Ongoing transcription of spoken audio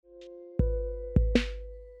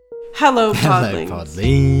Hello, Hello, Podlings.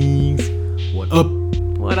 Podlings. What up?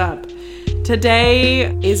 What up?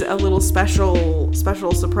 Today is a little special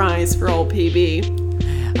surprise for old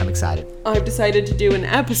PB. I'm excited. I've decided to do an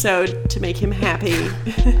episode to make him happy.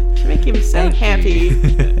 To make him so Thank happy.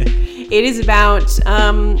 It is about,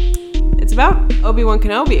 it's about Obi-Wan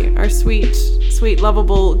Kenobi, our sweet,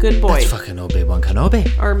 lovable good boy. That's fucking Obi-Wan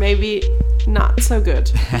Kenobi. Or maybe not so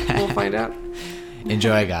good. We'll find out.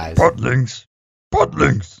 Enjoy, guys. Podlings.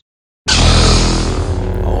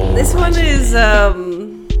 Oh, This one is,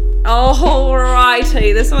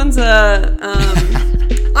 alrighty. This one's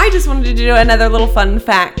I just wanted to do another little fun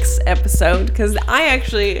facts episode because I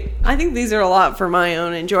think these are a lot for my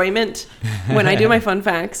own enjoyment. When I do my fun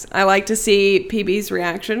facts, I like to see PB's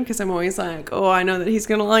reaction because I'm always like, oh, I know that he's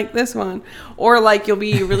going to like this one. Or like you'll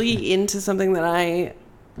be really into something that I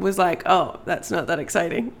was like, oh, that's not that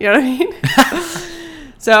exciting. You know what I mean?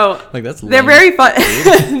 So Like, that's they're lame. very fun.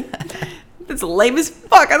 It's lame as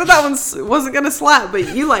fuck. I thought that one wasn't going to slap,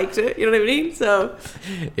 but you liked it. You know what I mean? So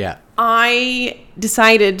Yeah. I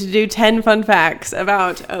decided to do 10 fun facts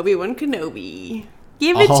about Obi-Wan Kenobi.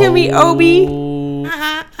 Give it to me, Obi. All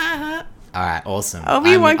right, awesome.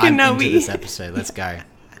 Obi-Wan I'm Kenobi. into this episode. Let's go.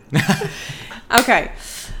 Okay.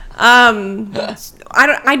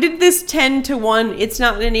 I did this 10 to 1. It's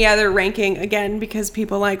not in any other ranking, again, because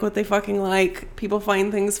people like what they fucking like. People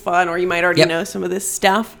find things fun, or you might already Yep. know some of this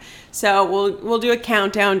stuff. So we'll do a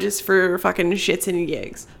countdown just for fucking shits and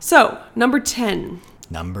gigs. So, number 10.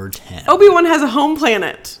 Number 10. Obi-Wan has a home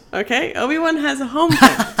planet. Okay? Obi-Wan has a home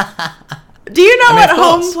planet. Do you know I mean, what of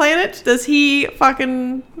home course. planet does he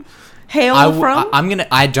fucking hail from?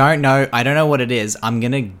 I don't know what it is. I'm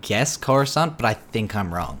gonna guess Coruscant, but I think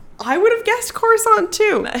I'm wrong. I would have guessed Coruscant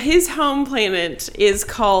too. His home planet is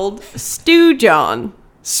called Stewjon.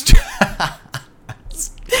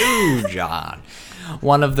 Stewjon.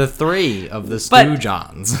 One of the three of the But-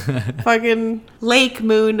 Stewjons. Fucking Lake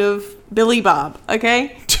Moon of Billy Bob,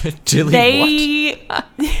 okay? Dilly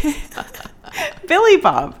Billy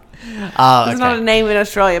Bob. Oh, It's not a okay. name in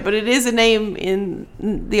Australia, but it is a name in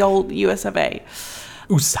the old US of A.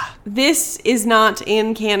 USA. This is not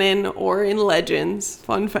in canon or in legends.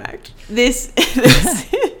 Fun fact. This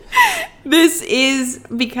is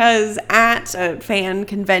because at a fan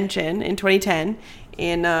convention in 2010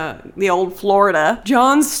 in the old Florida,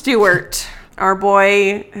 Jon Stewart, our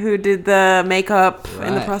boy who did the makeup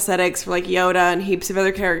and the Right. prosthetics for like Yoda and heaps of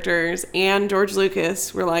other characters, and George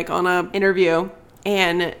Lucas were like on a interview,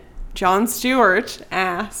 and Jon Stewart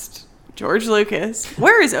asked George Lucas,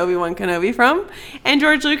 where is Obi-Wan Kenobi from? And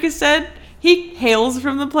George Lucas said, he hails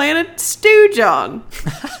from the planet Stewjon.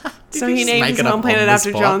 So you he just named make his it up home planet on the after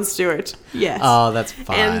spot? Jon Stewart. Yes. Oh, that's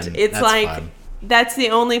fun. And it's That's like, fun. that's the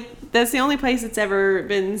only place it's ever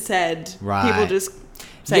been said. Right. People just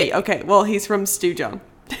say, Yeah. okay, well, he's from Stewjon.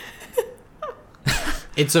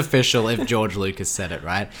 It's official if George Lucas said it,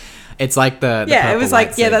 right? It's like the Yeah, it purple was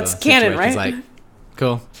like, yeah, lightsaber that's canon, situation. It's right? like,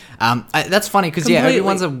 cool. That's funny because yeah, Completely.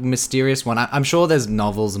 Obi-Wan's a mysterious one. I'm sure there's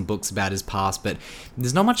novels and books about his past, but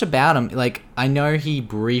there's not much about him. Like, I know he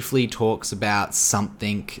briefly talks about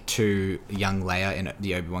something to young Leia in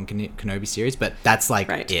the Obi-Wan Kenobi series, but that's like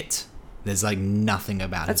Right. it. There's like nothing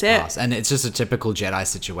about That's his it. past, and it's just a typical Jedi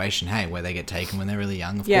situation. Hey, where they get taken when they're really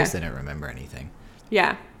young. Of Yeah. course, they don't remember anything.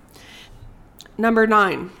 Yeah. Number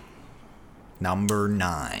 9. Number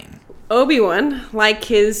 9. Obi-Wan, like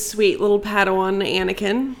his sweet little Padawan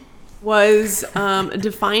Anakin, was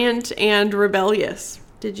defiant and rebellious.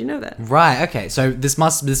 Did you know that? Right. Okay. So this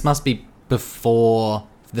must be before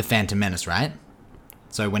the Phantom Menace, right?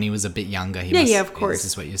 So when he was a bit younger, he Yeah, must, yeah, of course. Is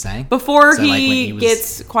this what you're saying? Before So, like, when he, he was-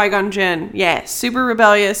 gets Qui-Gon Jinn. Yeah, super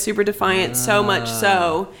rebellious, super defiant, so much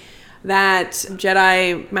so that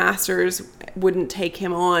Jedi Masters wouldn't take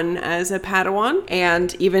him on as a Padawan.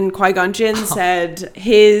 And even Qui-Gon Jinn said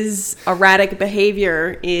his erratic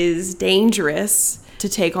behavior is dangerous to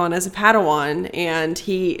take on as a Padawan, and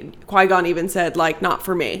Qui-Gon even said, like, not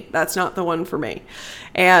for me. That's not the one for me.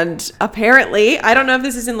 And apparently, I don't know if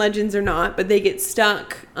this is in Legends or not, but they get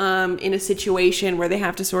stuck in a situation where they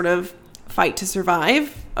have to sort of fight to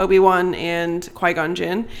survive, Obi-Wan and Qui-Gon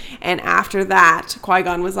Jinn. And after that,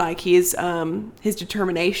 Qui-Gon was like, his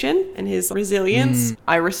determination and his resilience,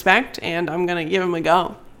 I respect, and I'm going to give him a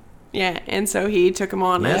go. Yeah, and so he took him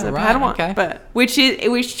on Yeah, as a right, Padawan, okay. but which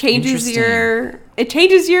changes Interesting. it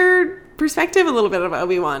changes your perspective a little bit of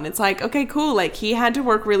Obi-Wan. It's like, okay, cool, like he had to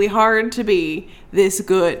work really hard to be this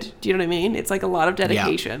good. Do you know what I mean? It's like a lot of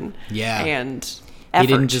dedication. Yeah. And effort.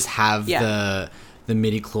 He didn't just have Yeah. the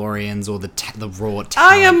midi-chlorians or the raw talent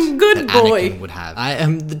I am good that boy. Anakin would have. I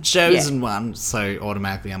am the chosen one, so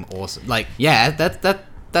automatically I'm awesome. Like, yeah,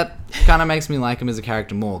 that kind of makes me like him as a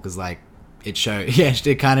character more, because like it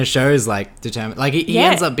kind of shows like determined. Like he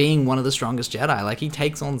ends up being one of the strongest Jedi. Like he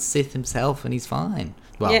takes on Sith himself, and he's fine.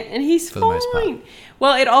 Well, yeah, and he's for fine. the most part.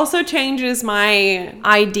 Well, it also changes my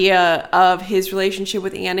idea of his relationship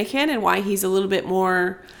with Anakin and why he's a little bit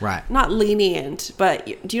more, Right. not lenient, but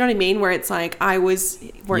do you know what I mean? Where it's like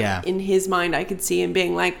in his mind, I could see him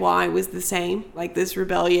being like, well, I was the same, like this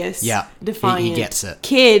rebellious, Yeah. defiant He gets it.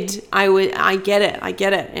 kid. I get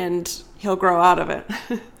it, and he'll grow out of it.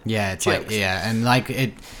 Yeah, it's Jokes. and like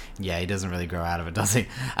it. Yeah, he doesn't really grow out of it, does he?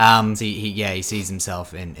 He sees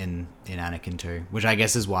himself in Anakin too, which I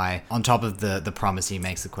guess is why, on top of the promise he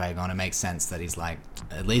makes to Qui-Gon, it makes sense that he's like,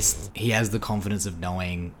 at least he has the confidence of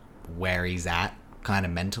knowing where he's at, kind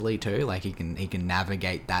of mentally too. Like he can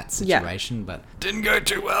navigate that situation, but didn't go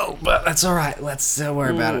too well. But that's all right. Let's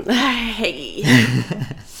worry about it. Hey.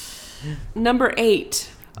 Number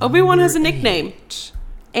 8. Obi-Wan has a nickname.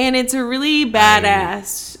 And it's a really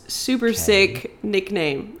badass, super sick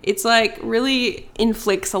nickname. It's like really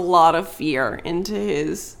inflicts a lot of fear into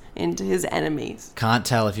his enemies. Can't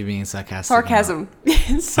tell if you're being sarcastic. Sarcasm.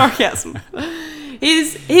 Sarcasm.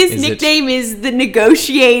 His nickname is the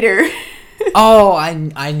Negotiator. Oh,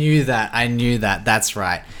 I knew that. That's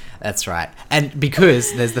right. And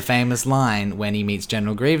because there's the famous line when he meets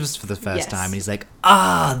General Grievous for the first time, and he's like,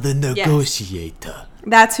 the Negotiator.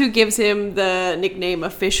 That's who gives him the nickname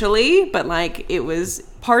officially, but like it was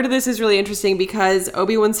part of this is really interesting because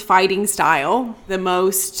Obi-Wan's fighting style, the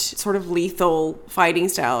most sort of lethal fighting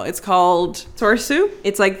style, it's called Sorsu.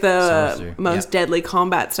 It's like the most deadly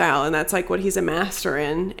combat style, and that's like what he's a master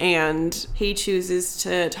in, and he chooses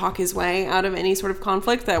to talk his way out of any sort of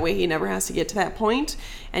conflict. That way he never has to get to that point,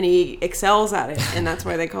 and he excels at it, and that's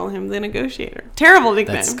why they call him the Negotiator. Terrible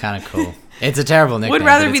nickname. That's kind of cool. It's a terrible nickname. Would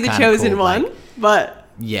rather be the chosen one, but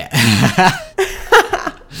yeah.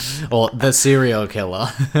 Or the serial killer.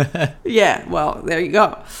 Yeah, well, there you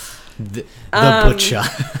go. The Butcher.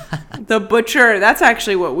 The Butcher. That's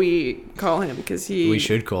actually what we call him because we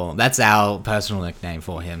should call him. That's our personal nickname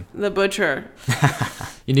for him. The Butcher.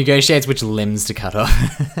 He negotiates which limbs to cut off.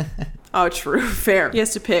 Oh, true. Fair. He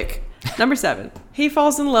has to pick. Number 7. He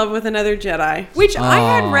falls in love with another Jedi, which I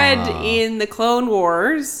had read in the Clone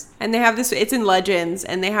Wars, and they have this, it's in Legends,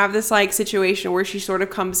 and they have this like situation where she sort of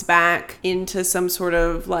comes back into some sort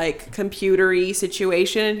of like computery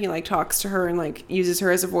situation, and he like talks to her and like uses her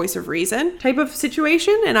as a voice of reason type of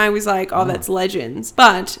situation, and I was like, oh, that's Legends.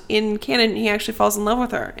 But in canon, he actually falls in love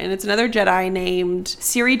with her, and it's another Jedi named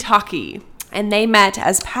Siritaki. And they met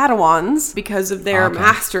as Padawans because of their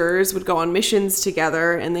masters would go on missions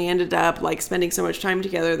together, and they ended up like spending so much time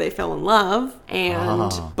together they fell in love.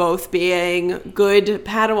 And both being good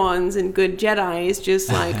Padawans and good Jedis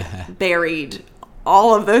just like buried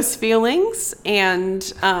all of those feelings, and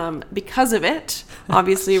because of it,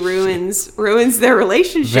 obviously ruins their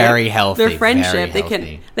relationship. Very healthy. Their friendship.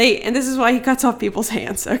 Very And this is why he cuts off people's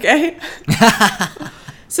hands. Okay.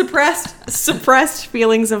 Suppressed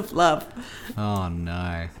feelings of love. Oh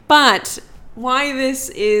no. But why this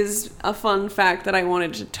is a fun fact that I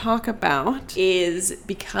wanted to talk about is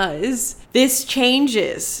because this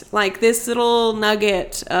changes. Like this little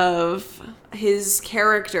nugget of his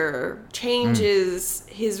character changes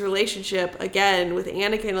his relationship again with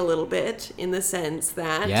Anakin a little bit, in the sense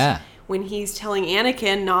that when he's telling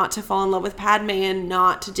Anakin not to fall in love with Padme and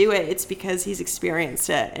not to do it, it's because he's experienced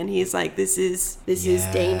it, and he's like, this is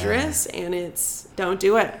dangerous, and it's don't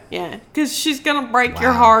do it. Yeah, because she's gonna break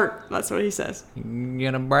your heart. That's what he says.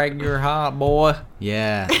 You're gonna break your heart, boy.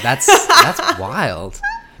 Yeah, that's wild.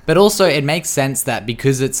 But also, it makes sense that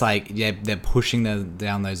because it's like, they're pushing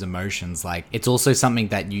down those emotions, like, it's also something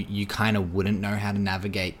that you kind of wouldn't know how to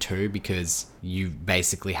navigate too, because you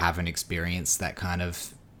basically haven't experienced that kind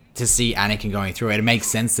of... To see Anakin going through it, it makes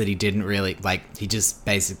sense that he didn't really, like, he just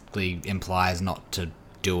basically implies not to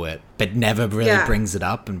do it, but never really brings it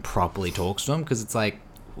up and properly talks to him, because it's like,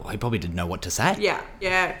 well, he probably didn't know what to say.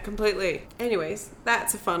 Yeah, completely. Anyways,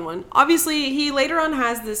 that's a fun one. Obviously, he later on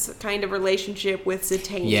has this kind of relationship with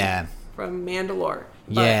Satine from Mandalore.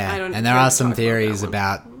 And there are some theories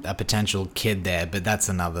about a potential kid there, but that's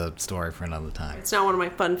another story for another time. It's not one of my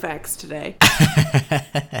fun facts today.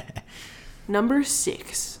 Number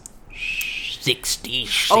 6.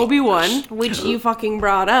 66. Obi-Wan, which you fucking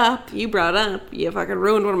brought up. You fucking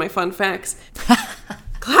ruined one of my fun facts.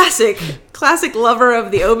 Classic lover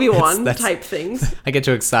of the Obi-Wan type things. I get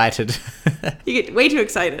too excited. You get way too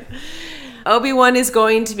excited. Obi-Wan is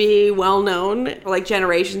going to be well known for like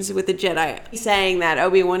generations with the Jedi. He's saying that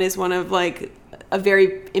Obi-Wan is one of like a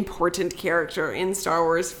very important character in Star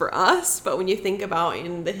Wars for us. But when you think about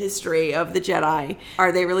in the history of the Jedi,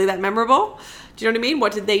 are they really that memorable? Do you know what I mean?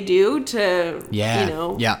 What did they do to,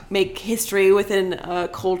 make history within a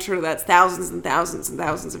culture that's thousands and thousands and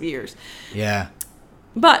thousands of years? Yeah.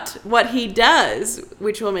 But what he does,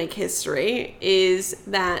 which will make history, is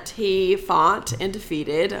that he fought and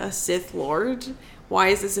defeated a Sith Lord. Why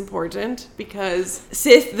is this important? Because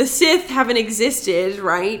the Sith haven't existed,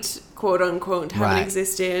 right? Quote unquote, haven't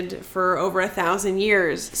existed for over 1,000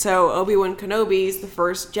 years. So Obi-Wan Kenobi is the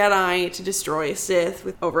first Jedi to destroy a Sith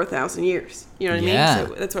with over 1,000 years. You know what I mean?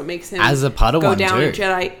 So that's what makes him as a Padawan go down too. a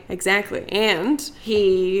Jedi. Exactly. And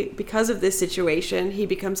he, because of this situation, he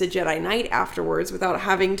becomes a Jedi Knight afterwards without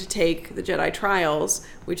having to take the Jedi trials,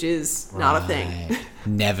 which is not a thing.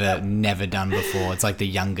 Never done before. It's like the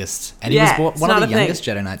youngest, and he was one of the youngest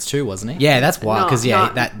Jedi Knights too, wasn't he? Yeah, that's wild. Because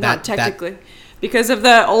not technically. Because of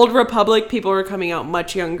the Old Republic, people were coming out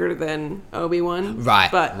much younger than Obi-Wan. Right.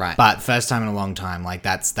 But first time in a long time. Like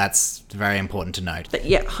that's very important to note. But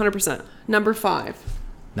yeah, 100%. Number 5.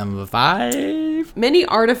 Many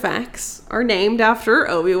artifacts are named after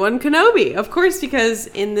Obi-Wan Kenobi. Of course, because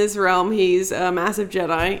in this realm, he's a massive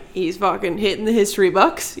Jedi. He's fucking hitting the history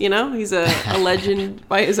books, you know? He's a legend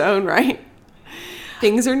by his own right.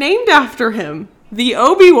 Things are named after him. The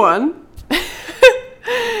Obi-Wan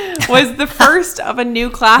was the first of a new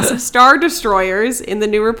class of Star Destroyers in the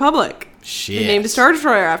New Republic. Shit. They named a Star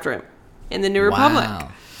Destroyer after him in the New Republic.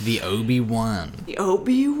 The Obi-Wan. The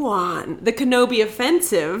Obi-Wan. The Kenobi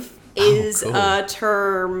Offensive is a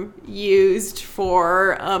term used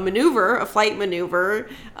for a flight maneuver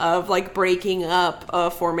of like breaking up a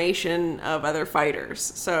formation of other fighters.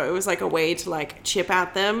 So it was like a way to like chip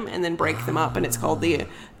at them and then break them up, and it's called the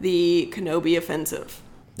Kenobi Offensive.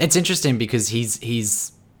 It's interesting because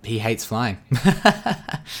he hates flying.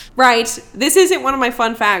 Right. This isn't one of my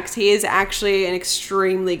fun facts. He is actually an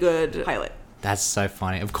extremely good pilot. That's so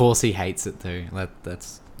funny. Of course he hates it too.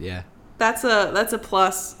 That's That's a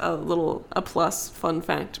plus fun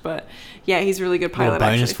fact. But yeah, he's a really good pilot. A little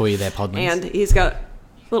bonus for you there, Podmans. And he's got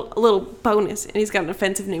a little bonus, and he's got an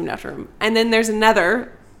offensive named after him. And then there's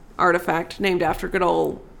another artifact named after good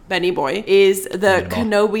old Benny Boy, is the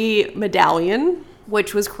Kenobi Medallion,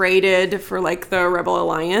 which was created for like the Rebel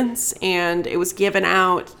Alliance, and it was given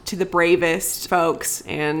out to the bravest folks,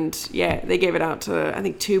 and yeah, they gave it out to I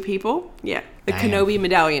think 2 people. Yeah, the Kenobi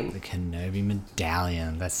Medallion. The Kenobi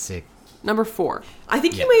Medallion, that's sick. Number 4. I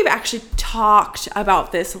think you may have actually talked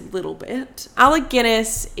about this a little bit. Alec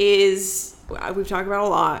Guinness we've talked about a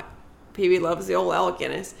lot. PB loves the old Alec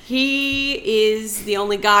Guinness. He is the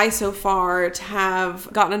only guy so far to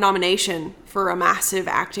have gotten a nomination for a massive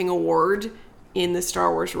acting award in the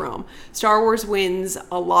Star Wars realm. Star Wars wins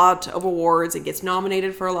a lot of awards. It gets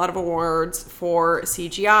nominated for a lot of awards for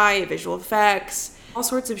CGI, visual effects, all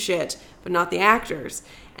sorts of shit, but not the actors.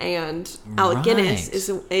 And Alec Guinness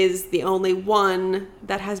is the only one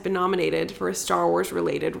that has been nominated for a Star Wars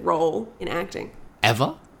related role in acting.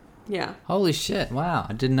 Ever? Yeah. Holy shit. Wow.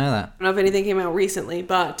 I didn't know that. I don't know if anything came out recently,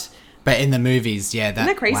 but in the movies, yeah. Isn't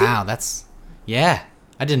that crazy? Wow,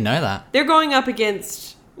 I didn't know that. They're going up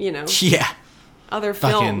against, other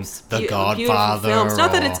films. The Godfather. Films.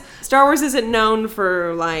 Not that Star Wars isn't known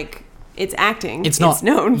for like its acting. It's not. It's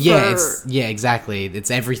known for... Yeah, exactly.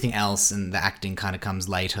 It's everything else, and the acting kind of comes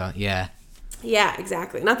later. Yeah. Yeah,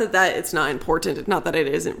 exactly. Not that it's not important. Not that it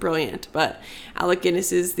isn't brilliant, but Alec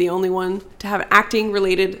Guinness is the only one to have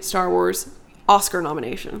acting-related Star Wars Oscar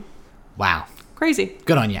nomination. Wow. Crazy.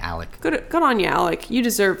 Good on you, Alec. Good on you, Alec. You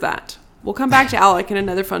deserve that. We'll come back to Alec in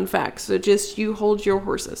another fun fact, so just you hold your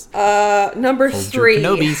horses. Number 3.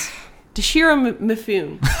 Toshiro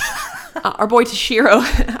Mifune. Our boy Toshiro,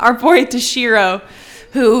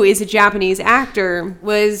 who is a Japanese actor,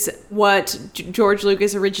 was what George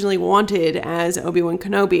Lucas originally wanted as Obi-Wan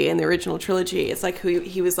Kenobi in the original trilogy. It's like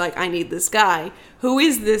he was like, I need this guy. Who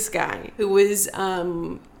is this guy? Who was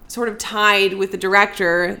sort of tied with the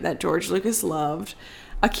director that George Lucas loved,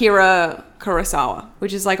 Akira Kurosawa,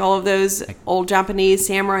 which is like all of those old Japanese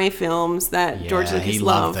samurai films that George Lucas loved. He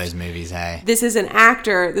loved those movies, hey. This is an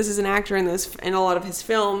actor in a lot of his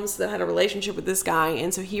films that had a relationship with this guy,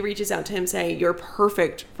 and so he reaches out to him saying, you're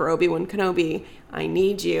perfect for Obi-Wan Kenobi. I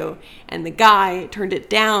need you. And the guy turned it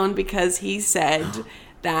down because he said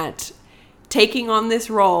that taking on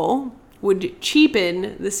this role would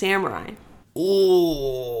cheapen the samurai.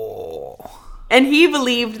 Ooh. And he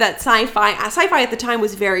believed that sci-fi at the time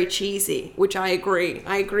was very cheesy, which I agree.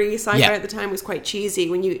 Sci-fi at the time was quite cheesy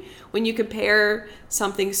when you compare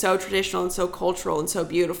something so traditional and so cultural and so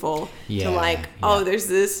beautiful to there's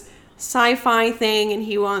this sci-fi thing, and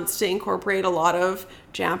he wants to incorporate a lot of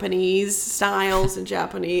Japanese styles and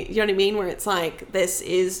Japanese, you know what I mean? Where it's like,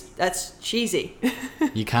 that's cheesy.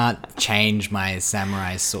 You can't change my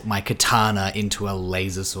samurai sword, my katana, into a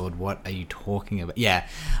laser sword. What are you talking about? Yeah,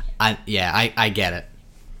 I get it.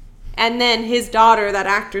 And then his daughter, that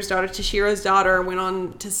actor's daughter, Toshiro's daughter, went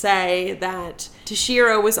on to say that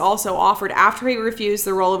Toshiro was also offered, after he refused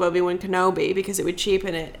the role of Obi-Wan Kenobi because it would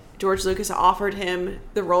cheapen it, George Lucas offered him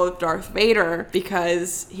the role of Darth Vader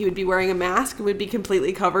because he would be wearing a mask and would be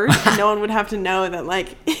completely covered and no one would have to know that,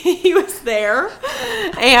 like, he was there.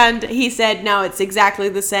 And he said, no, it's exactly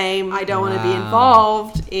the same. I don't want to be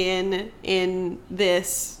involved in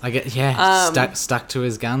this. I get stuck to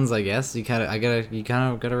his guns, I guess. You kind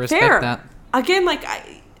of gotta respect fair. that. Again, like,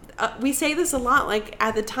 we say this a lot, like,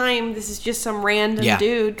 at the time, this is just some random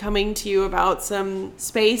dude coming to you about some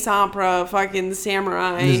space opera fucking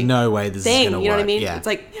samurai There's no way this thing, is gonna work. you know what I mean? Yeah. It's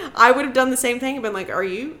like, I would have done the same thing and been like, are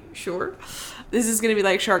you sure? This is going to be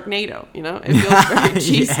like Sharknado, you know? It feels very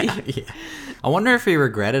cheesy. Yeah. I wonder if he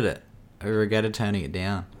regretted it. Or regretted turning it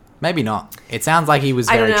down. Maybe not. It sounds like he was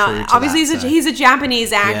very true to Obviously, that. he's a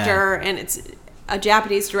Japanese actor, and it's a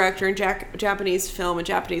Japanese director, and Japanese film and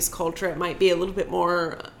Japanese culture. It might be a little bit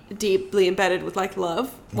more deeply embedded with, like,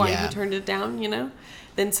 love, why he turned it down, you know,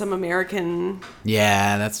 than some American.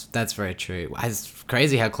 Yeah, that's very true. It's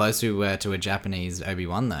crazy how close we were to a Japanese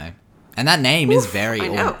Obi-Wan, though. And that name is very,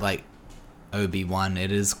 like, Obi-Wan.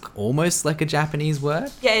 It is almost like a Japanese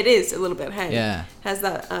word. Yeah, it is a little bit. Hey, yeah, has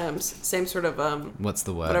that same sort of what's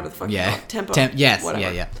the word? Whatever the fuck. Yeah, tempo. Yes.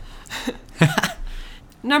 Whatever. Yeah.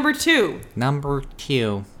 Number two.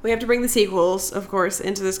 We have to bring the sequels, of course,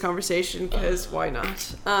 into this conversation because why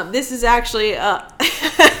not? This is actually a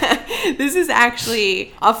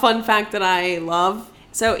fun fact that I love.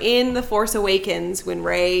 So in The Force Awakens, when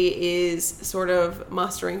Rey is sort of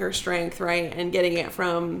mustering her strength, right, and getting it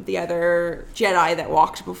from the other Jedi that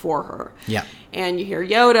walked before her. Yeah. And you hear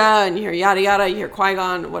Yoda, and you hear yada yada, you hear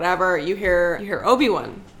Qui-Gon, whatever. You hear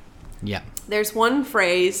Obi-Wan. Yeah. There's one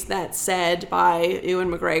phrase that's said by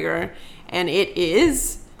Ewan McGregor, and it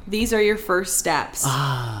is, "These are your first steps."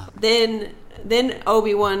 Then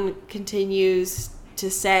Obi-Wan continues to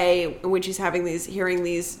say, when she's hearing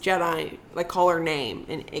these Jedi, like, call her name,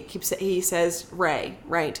 and he says Rey,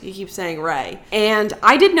 right? He keeps saying Rey. And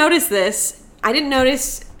I did notice this. I didn't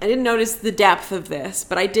notice the depth of this,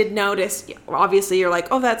 but I did notice, obviously you're like,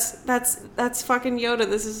 oh, that's fucking Yoda.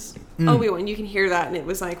 This is Obi-Wan. You can hear that. And it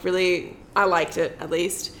was like, really, I liked it, at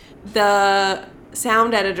least. The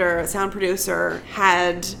sound producer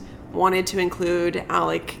had wanted to include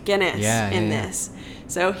Alec Guinness in this.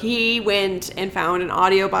 So he went and found an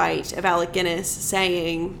audio bite of Alec Guinness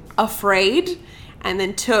saying "afraid," and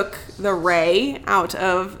then took the Rey out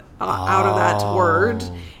of that word.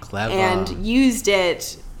 Clever. And used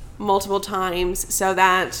it multiple times so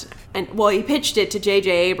that, he pitched it to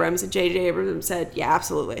J.J. Abrams, and J.J. Abrams said, yeah,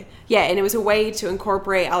 absolutely. Yeah, and it was a way to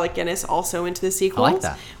incorporate Alec Guinness also into the sequels. I like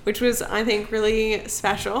that. Which was, I think, really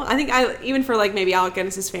special. I think even for, like, maybe Alec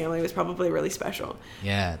Guinness's family, it was probably really special.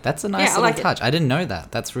 Yeah, that's a nice little touch. I didn't know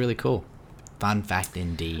that. That's really cool. Fun fact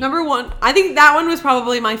indeed. Number one, I think that one was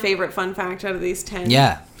probably my favorite fun fact out of these 10.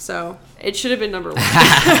 Yeah. So it should have been number one.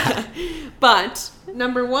 But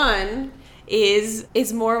number one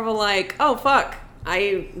is more of a, like, oh, fuck,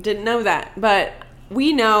 I didn't know that. But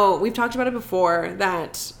we've talked about it before,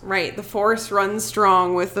 that, right, the Force runs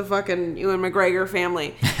strong with the fucking Ewan McGregor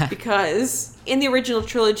family. Because in the original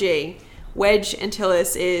trilogy, Wedge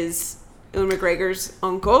Antilles is Ewan McGregor's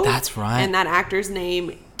uncle. That's right. And that actor's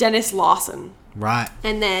name, Dennis Lawson. Right.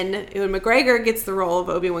 And then Ewan McGregor gets the role of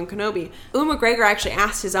Obi-Wan Kenobi. Ewan McGregor actually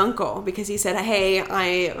asked his uncle, because he said, hey,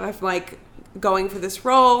 I'm like going for this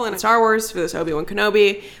role in Star Wars, for this Obi-Wan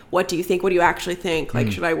Kenobi. What do you think? What do you actually think?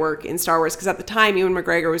 Like, should I work in Star Wars? Because at the time, Ewan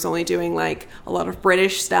McGregor was only doing, like, a lot of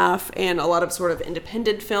British stuff and a lot of sort of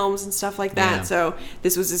independent films and stuff like that. Yeah. So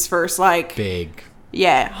this was his first, like, big,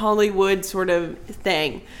 Hollywood sort of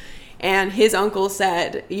thing. And his uncle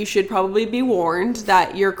said, you should probably be warned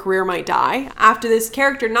that your career might die after this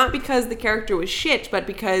character, not because the character was shit, but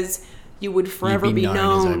because you would forever be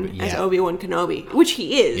known as Obi-Wan Kenobi, which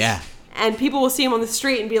he is. Yeah. And people will see him on the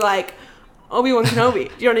street and be like, Obi-Wan Kenobi.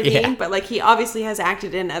 Do you know what I mean? But, like, he obviously has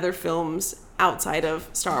acted in other films outside of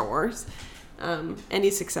Star Wars. And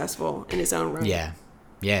he's successful in his own right. Yeah.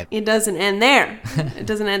 Yeah. It doesn't end there.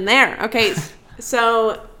 Okay,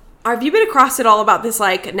 so have you been across it all about this,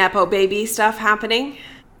 like, Nepo baby stuff happening?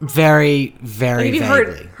 Very, very vaguely.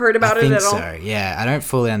 Have you heard about it at all? I think so, yeah. I don't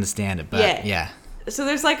fully understand it, but yeah. So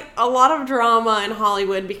there's, like, a lot of drama in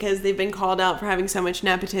Hollywood because they've been called out for having so much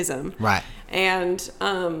nepotism. Right. And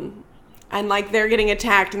And, like, they're getting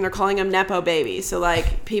attacked and they're calling them Nepo babies. So,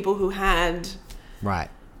 like, people who had Right.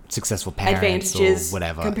 Successful parents advantages or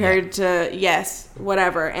whatever. compared to, yes,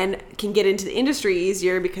 whatever. And can get into the industry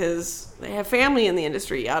easier because they have family in the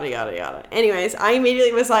industry, yada, yada, yada. Anyways, I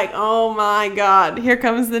immediately was like, oh my God, here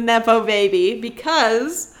comes the Nepo baby.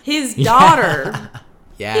 Because his daughter...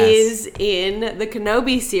 Yes. is in the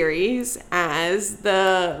Kenobi series as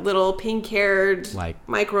the little pink-haired, Like-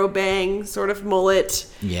 micro-bang sort of mullet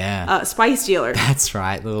Yeah. spice dealer. That's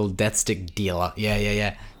right. Little death stick dealer.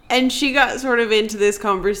 Yeah. And she got sort of into this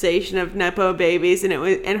conversation of Nepo babies, and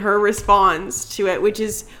her response to it, which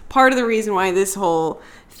is part of the reason why this whole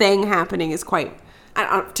thing happening is quite,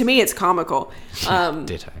 to me, it's comical.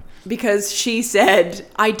 Ditto. Because she said,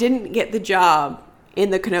 I didn't get the job in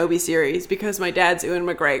the Kenobi series because my dad's Ewan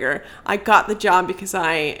McGregor. I got the job because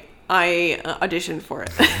I auditioned for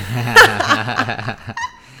it.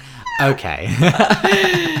 Okay.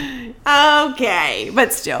 Okay,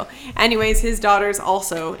 but still. Anyways, his daughter's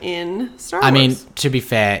also in Star Wars. I mean, to be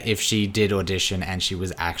fair, if she did audition and she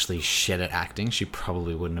was actually shit at acting, she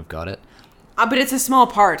probably wouldn't have got it. But it's a small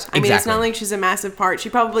part. I mean, it's Exactly. not like she's a massive part. She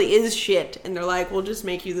probably is shit, and they're like, we'll just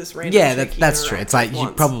make you this random Yeah, chick you that's interact true. It's with like you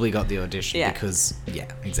once. probably got the audition Yeah. because,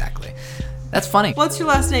 yeah, exactly. That's funny. What's your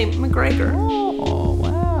last name? McGregor. Oh,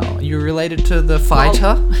 wow. You related to the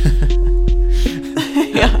fighter?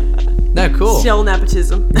 Yeah. No, cool. Still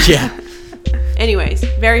nepotism. Yeah. Anyways,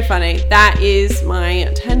 very funny. That is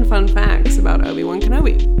my 10 fun facts about Obi-Wan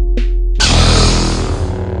Kenobi.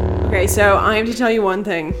 Okay, so I have to tell you one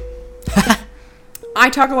thing. I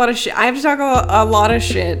talk a lot of shit. I have to talk a lot of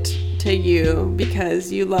shit to you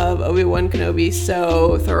because you love Obi-Wan Kenobi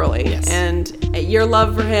so thoroughly. Yes. And your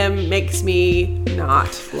love for him makes me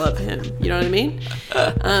not love him. You know what I mean?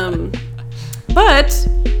 But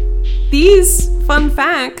these fun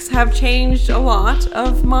facts have changed a lot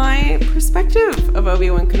of my perspective of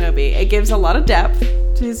Obi-Wan Kenobi. It gives a lot of depth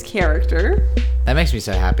to his character. That makes me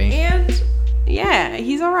so happy. And yeah,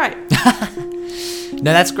 he's all right.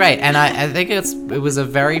 No, that's great. And I think it was a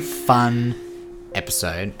very fun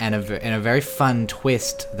episode and a very fun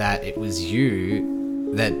twist that it was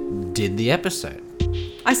you that did the episode.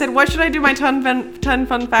 I said, what should I do my 10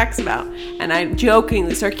 fun facts about? And I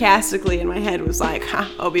jokingly, sarcastically in my head was like, ha,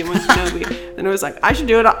 Obi-Wan Kenobi. And it was like, I should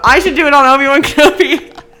do it on Obi-Wan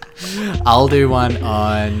Kenobi. I'll do one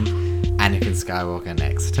on Anakin Skywalker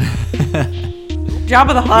next.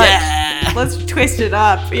 Jabba the Hutt. Yeah. Let's twist it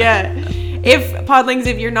up. Yeah. If Podlings,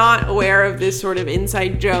 if you're not aware of this sort of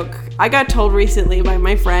inside joke, I got told recently by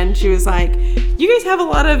my friend, she was like, you guys have a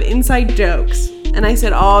lot of inside jokes. And I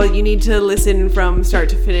said, oh, you need to listen from start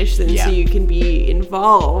to finish then Yeah. so you can be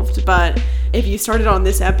involved. But if you started on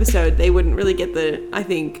this episode, they wouldn't really get the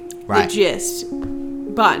Right. gist.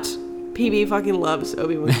 But PB fucking loves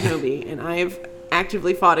Obi-Wan Kenobi, and I've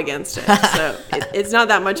actively fought against it. So it's not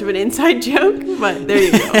that much of an inside joke, but there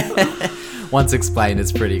you go. Once explained,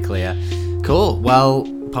 it's pretty clear. Cool. Well,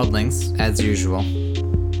 Podlings, as usual,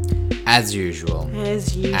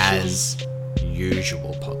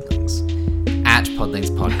 Podlings, at Podlings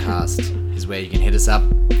Podcast is where you can hit us up,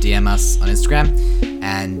 DM us on Instagram,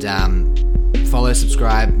 and follow,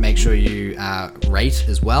 subscribe. Make sure you rate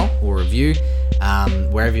as well or review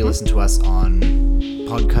wherever you listen to us on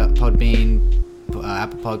Podbean,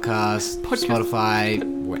 Apple Podcasts, Spotify,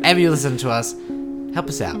 wherever you listen to us. Help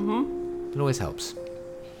us out. It always helps.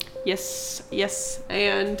 Yes,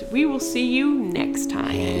 and we will see you next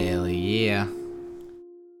time. Hell yeah.